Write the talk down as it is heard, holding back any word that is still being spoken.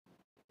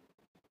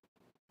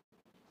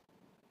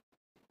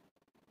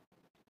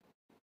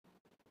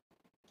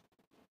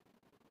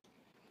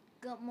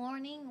Good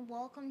morning.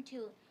 Welcome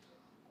to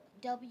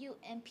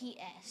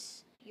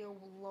WMPS, your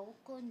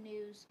local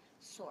news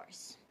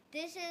source.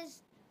 This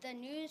is the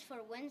news for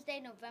Wednesday,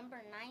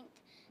 November 9th,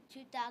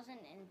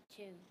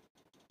 2002.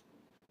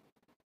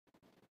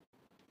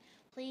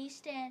 Please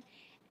stand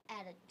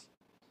at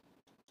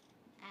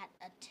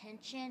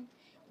attention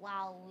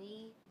while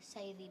we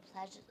say the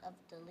pledge of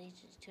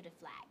allegiance to the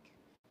flag.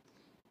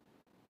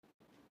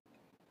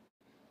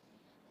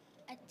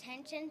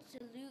 Attention,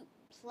 salute,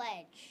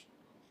 pledge.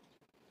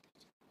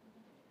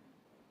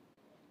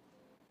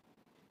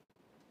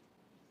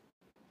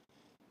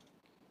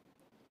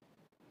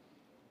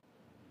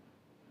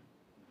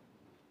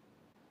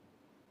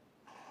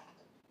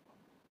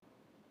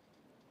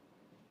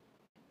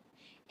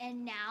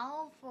 And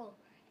now for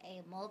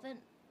a moment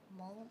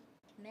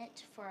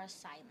for a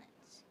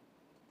silence.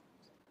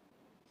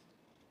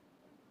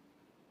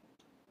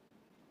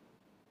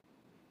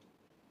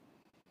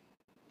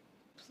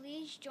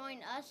 Please join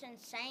us in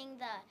saying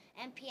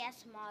the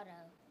MPS motto.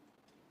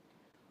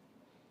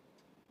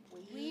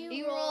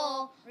 We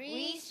rule,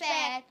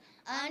 respect,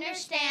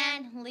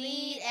 understand,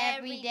 lead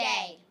every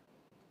day.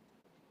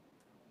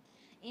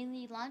 In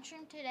the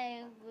lunchroom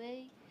today,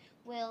 we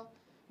will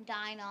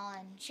dine on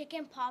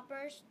Chicken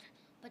poppers,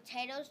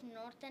 potatoes,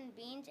 northern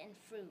beans, and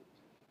fruit.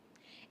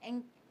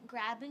 and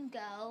grab and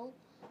go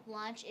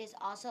lunch is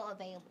also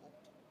available.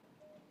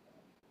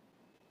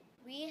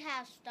 We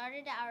have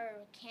started our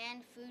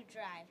canned food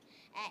drive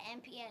at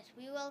MPS.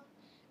 We will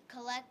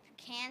collect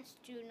cans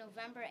through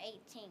November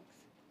 18th.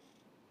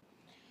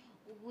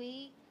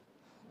 We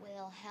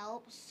will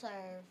help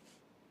serve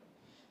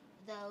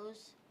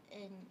those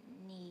in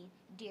need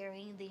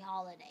during the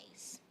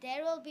holidays.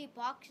 There will be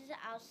boxes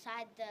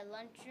outside the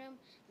lunchroom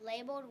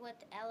labeled with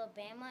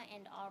Alabama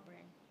and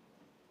Auburn.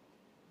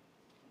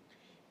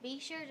 Be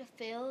sure to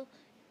fill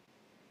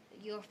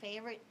your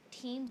favorite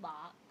team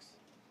box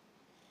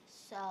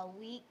so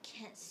we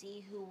can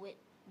see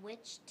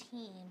which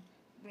team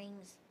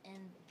brings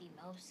in the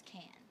most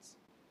cans.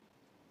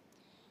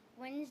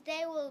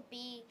 Wednesday will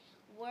be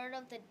word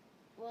of the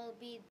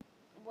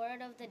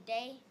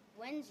day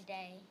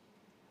Wednesday.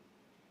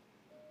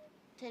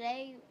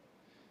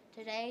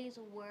 Today's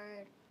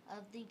word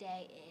of the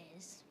day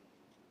is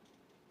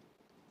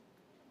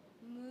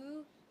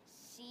Música.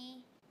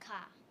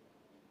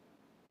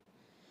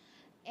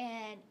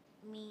 and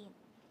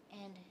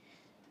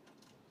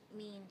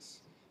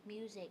means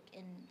music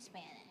in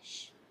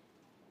Spanish.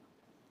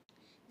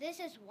 This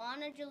is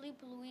Juana Julie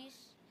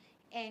Luis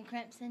And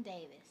Crimson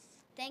Davis.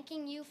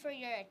 thanking you for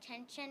your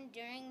attention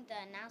during the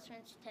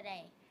announcements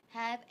today.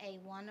 Have a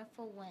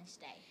wonderful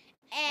Wednesday.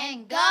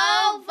 And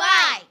go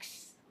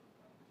Vikes!